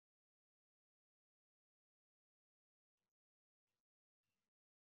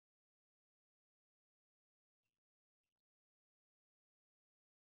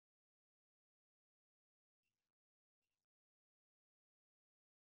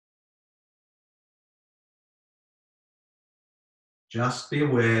 Just be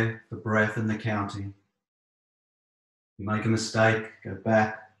aware of the breath and the counting. If you make a mistake, go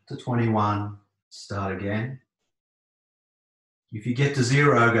back to 21, start again. If you get to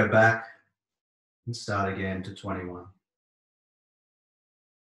 0, go back and start again to 21.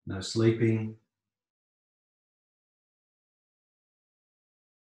 No sleeping.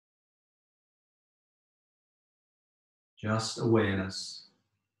 Just awareness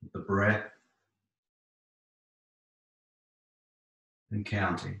of the breath and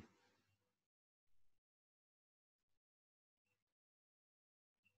counting.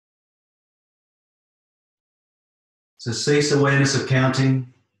 So cease awareness of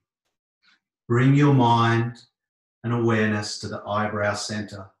counting. Bring your mind and awareness to the eyebrow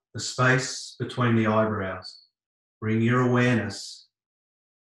center, the space between the eyebrows. Bring your awareness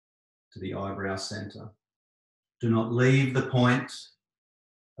to the eyebrow center. Do not leave the point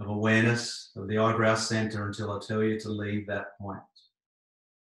of awareness of the eyebrow center until I tell you to leave that point.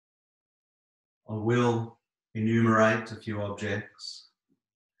 I will enumerate a few objects.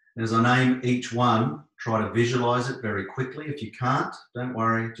 As I name each one, try to visualize it very quickly. If you can't, don't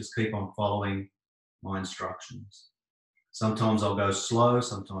worry, just keep on following my instructions. Sometimes I'll go slow,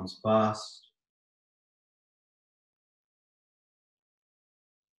 sometimes fast.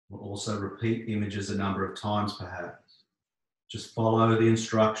 We'll also repeat images a number of times perhaps. Just follow the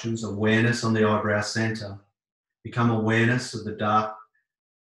instructions, awareness on the eyebrow center. Become awareness of the dark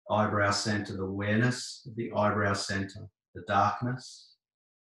eyebrow center, the awareness of the eyebrow center, the darkness,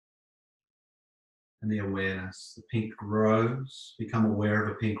 and the awareness. The pink rose, become aware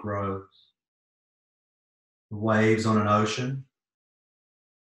of a pink rose. The waves on an ocean.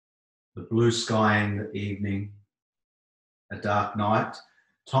 The blue sky in the evening. A dark night.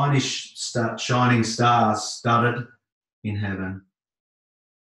 Tiny shining stars studded in heaven.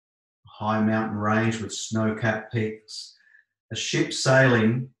 A high mountain range with snow-capped peaks. A ship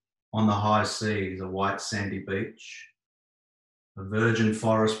sailing on the high seas. A white sandy beach. A virgin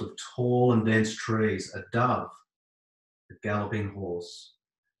forest with tall and dense trees. A dove. A galloping horse.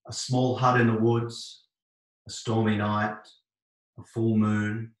 A small hut in the woods. A stormy night. A full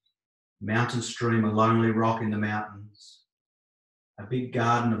moon. Mountain stream, a lonely rock in the mountains. A big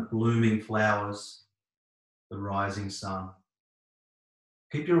garden of blooming flowers. The rising sun.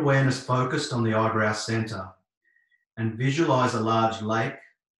 Keep your awareness focused on the eyebrow center and visualize a large lake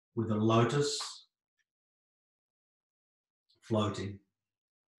with a lotus floating.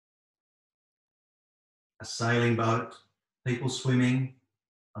 A sailing boat, people swimming,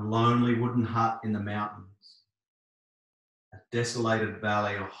 a lonely wooden hut in the mountains. A desolated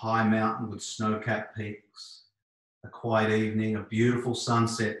valley, a high mountain with snow-capped peaks. A quiet evening, a beautiful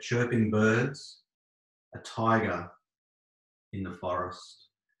sunset, chirping birds. A tiger in the forest.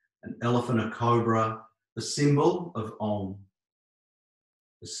 An elephant, a cobra, the symbol of Om.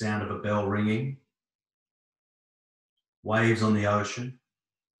 The sound of a bell ringing. Waves on the ocean.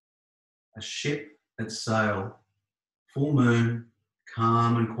 A ship at sail. Full moon,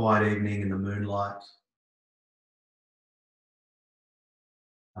 calm and quiet evening in the moonlight.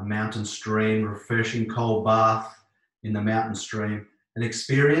 A mountain stream, refreshing cold bath in the mountain stream. An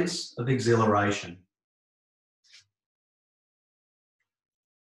experience of exhilaration.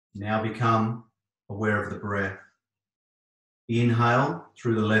 Now become aware of the breath. Inhale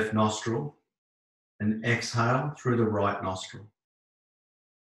through the left nostril and exhale through the right nostril.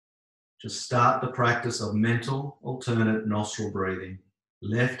 Just start the practice of mental alternate nostril breathing.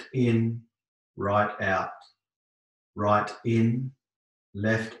 Left in, right out. Right in,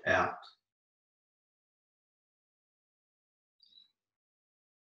 left out.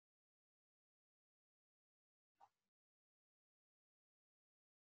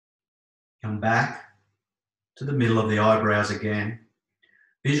 Come back to the middle of the eyebrows again.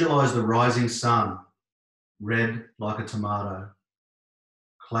 Visualize the rising sun, red like a tomato.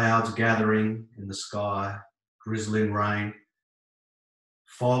 Clouds gathering in the sky, drizzling rain.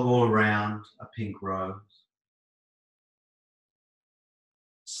 Fog all around, a pink rose.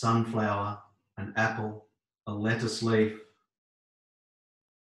 Sunflower, an apple, a lettuce leaf.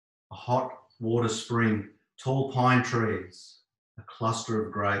 A hot water spring, tall pine trees, a cluster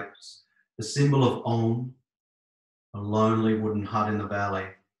of grapes. The symbol of Om, a lonely wooden hut in the valley.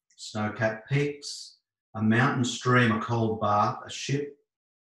 Snow-capped peaks, a mountain stream, a cold bath, a ship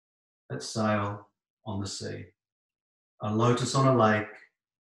at sail on the sea. A lotus on a lake,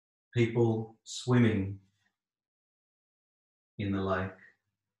 people swimming in the lake.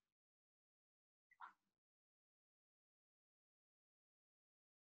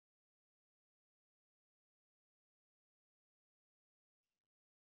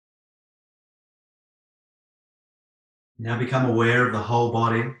 Now become aware of the whole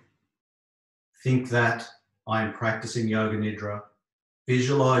body. Think that I am practicing Yoga Nidra.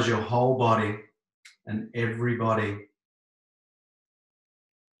 Visualize your whole body and everybody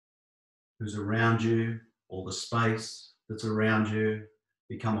who's around you, or the space that's around you.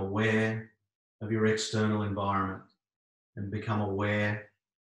 Become aware of your external environment and become aware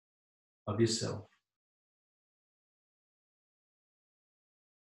of yourself.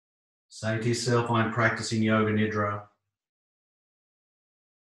 Say to yourself, I'm practicing Yoga Nidra.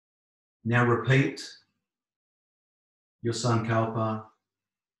 Now repeat your sankalpa.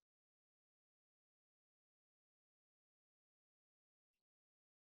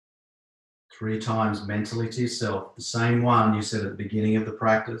 Three times mentally to yourself, the same one you said at the beginning of the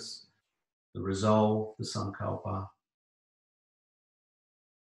practice, the resolve, the sankalpa.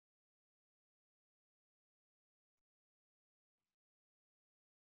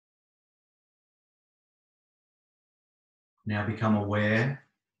 Now become aware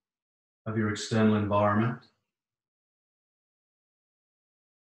of your external environment.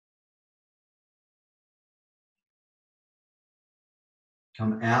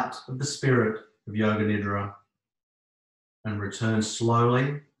 Come out of the spirit of Yoga Nidra and return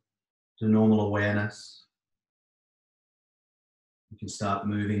slowly to normal awareness. You can start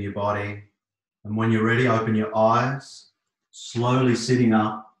moving your body. And when you're ready, open your eyes, slowly sitting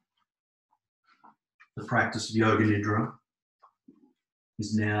up. The practice of Yoga Nidra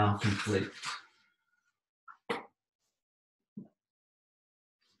is now complete.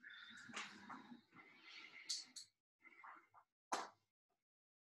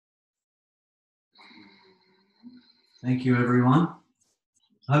 Thank you, everyone.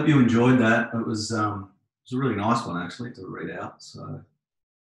 I hope you enjoyed that. It was a really nice one, actually, to read out. So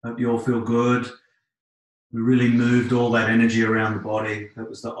hope you all feel good. We really moved all that energy around the body. That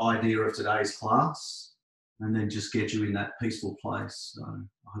was the idea of today's class. And then just get you in that peaceful place. So I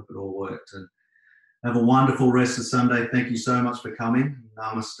hope it all worked. And have a wonderful rest of Sunday. Thank you so much for coming.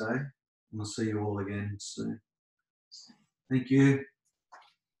 Namaste. And we'll see you all again soon. Thank you.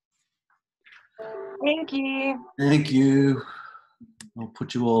 Thank you. Thank you. I'll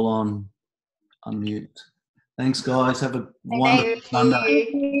put you all on unmute. Thanks, guys. Have a wonderful Sunday.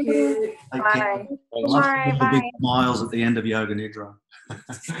 Thank you. Take Bye. care. Love Bye. all the big smiles at the end of Yoga Nidra.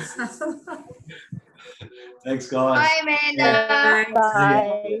 Thanks, guys. Bye, Amanda.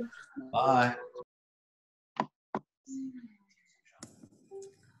 See ya. Bye.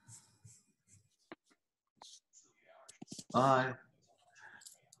 Bye.